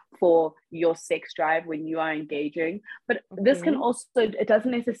for your sex drive when you are engaging. But this can also, it doesn't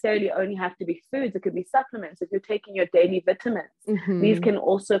necessarily only have to be foods, it could be supplements. If you're taking your daily vitamins, these can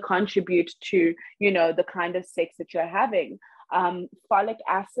also contribute to, the kind of sex that you're having. Folic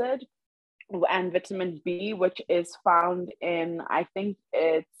acid and vitamin B, which is found in, I think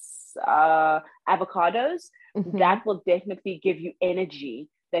it's avocados, that will definitely give you energy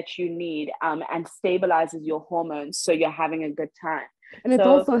that you need, and stabilizes your hormones, so you're having a good time. And it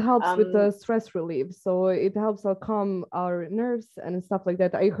also helps with the stress relief. So it helps calm our nerves and stuff like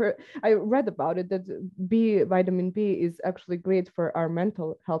that. I read about it that vitamin B is actually great for our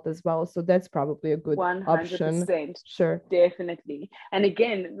mental health as well. So that's probably a good 100%, option. Sure. Definitely. And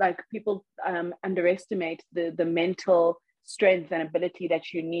again, like people underestimate the mental strength and ability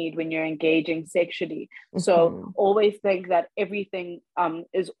that you need when you're engaging sexually. So always think that everything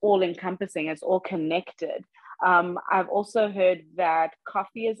is all encompassing, it's all connected. I've also heard that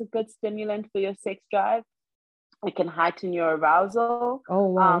coffee is a good stimulant for your sex drive. It can heighten your arousal. Oh,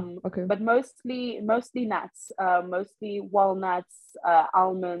 wow. Okay. But mostly nuts, mostly walnuts,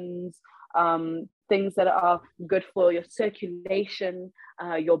 almonds, things that are good for your circulation,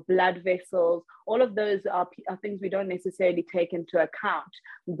 your blood vessels. All of those are things we don't necessarily take into account.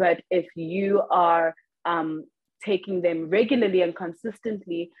 But if you are taking them regularly and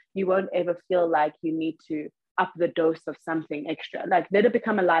consistently, you won't ever feel like you need to up the dose of something extra. Like, let it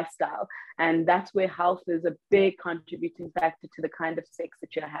become a lifestyle. And that's where health is a big contributing factor to the kind of sex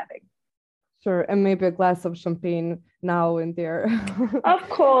that you're having. Sure. And maybe a glass of champagne now and there. Of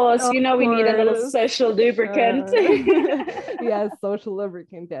course. We need a little social lubricant. Yes, social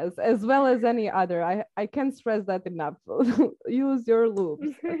lubricant, yes. As well as any other. I can't stress that enough. Use your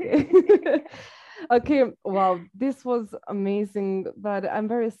lubes. Okay. Okay, well, this was amazing, but I'm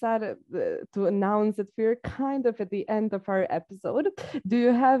very sad to announce that we're kind of at the end of our episode. Do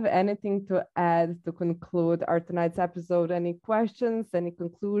you have anything to add to conclude our tonight's episode? Any questions, any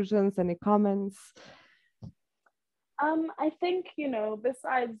conclusions, any comments? I think,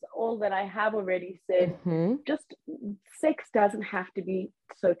 besides all that I have already said, just sex doesn't have to be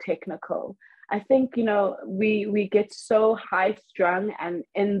so technical. I think, we get so high strung and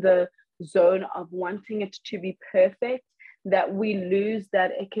in the zone of wanting it to be perfect that we lose that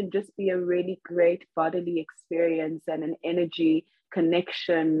it can just be a really great bodily experience and an energy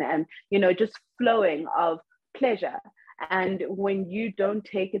connection and just flowing of pleasure. And when you don't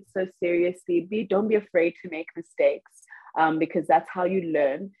take it so seriously, don't be afraid to make mistakes, because that's how you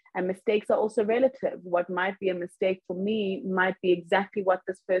learn. And mistakes are also relative. What might be a mistake for me might be exactly what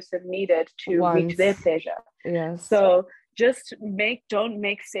this person needed to reach their pleasure. Yes. So just don't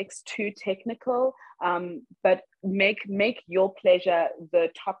make sex too technical, but make your pleasure the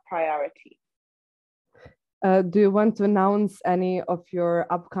top priority. Do you want to announce any of your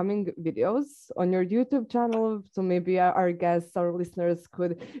upcoming videos on your YouTube channel? So maybe our guests, our listeners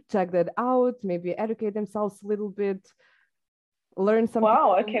could check that out, maybe educate themselves a little bit, learn something.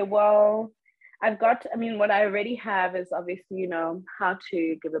 Wow, okay, well, what I already have is obviously, how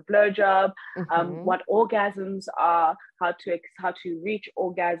to give a blowjob, what orgasms are, how to reach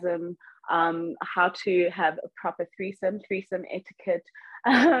orgasm, how to have a proper threesome etiquette,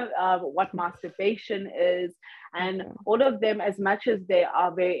 what masturbation is, and all of them, as much as they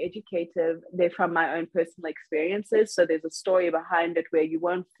are very educative, they're from my own personal experiences. So there's a story behind it where you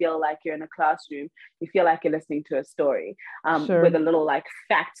won't feel like you're in a classroom. You feel like you're listening to a story, with a little like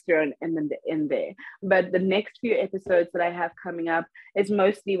facts thrown in there. But the next few episodes that I have coming up is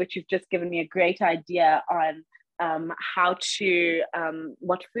mostly, which you've just given me a great idea on, how to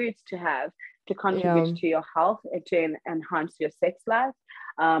what foods to have to contribute to your health and to enhance your sex life.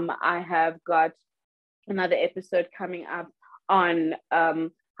 I have got another episode coming up on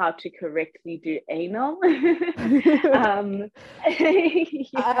how to correctly do anal. I'm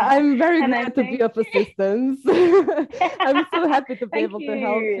very glad to be of assistance. I'm so happy to be able to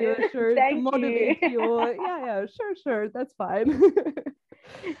help you, to motivate you. Yeah, sure, that's fine.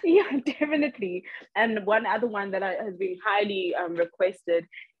 Yeah, definitely. And one other one that has been highly requested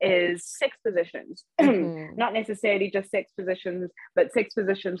is sex positions. Not necessarily just sex positions, but sex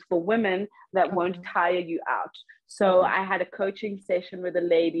positions for women that won't tire you out. So I had a coaching session with a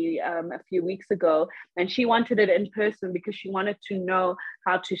lady a few weeks ago, and she wanted it in person because she wanted to know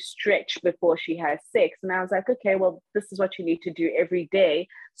how to stretch before she has sex. And I was like, okay, well, this is what you need to do every day,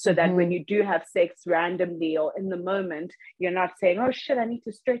 so that when you do have sex randomly or in the moment, you're not saying, oh shit, I need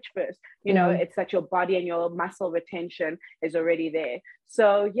to stretch first. It's that your body and your muscle retention is already there.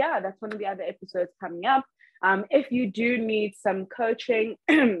 So yeah, that's one of the other episodes coming up. If you do need some coaching,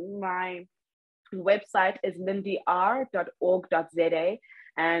 my website is lindr.org.za,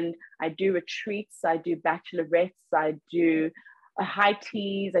 and I do retreats, I do bachelorettes, I do high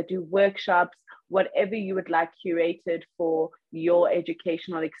teas, I do workshops. Whatever you would like curated for your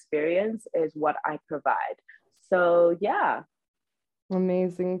educational experience is what I provide. So yeah.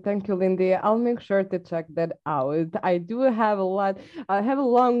 Amazing. Thank you, Lindy. I'll make sure to check that out. I do have a lot, I have a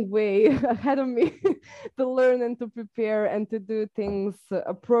long way ahead of me to learn and to prepare and to do things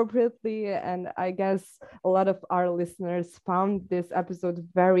appropriately. And I guess a lot of our listeners found this episode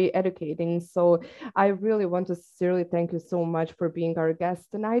very educating. So I really want to sincerely thank you so much for being our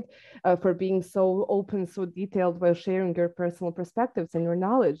guest tonight, for being so open, so detailed while sharing your personal perspectives and your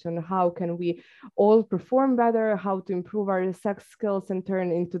knowledge on how can we all perform better, how to improve our sex skills and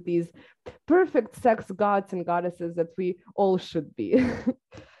turn into these perfect sex gods and goddesses that we all should be.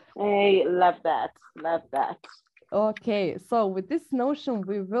 Hey, love that. Love that. Okay, so with this notion,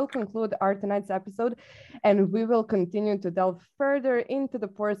 we will conclude our tonight's episode and we will continue to delve further into the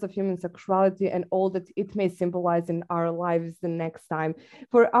force of human sexuality and all that it may symbolize in our lives the next time.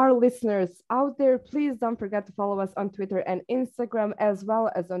 For our listeners out there, please don't forget to follow us on Twitter and Instagram, as well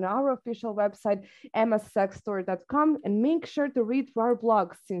as on our official website, emmasexstore.com, and make sure to read through our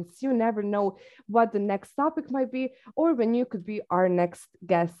blog, since you never know what the next topic might be or when you could be our next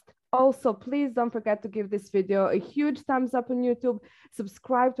guest. Also, please don't forget to give this video a huge thumbs up on YouTube,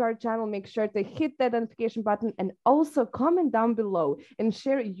 subscribe to our channel, make sure to hit that notification button, and also comment down below and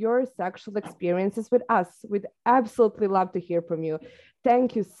share your sexual experiences with us. We'd absolutely love to hear from you.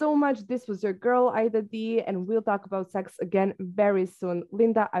 Thank you so much. This was your girl, Aida D, and we'll talk about sex again very soon.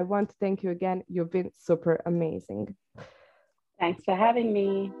 Linda, I want to thank you again. You've been super amazing. Thanks for having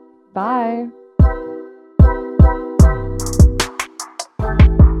me. Bye.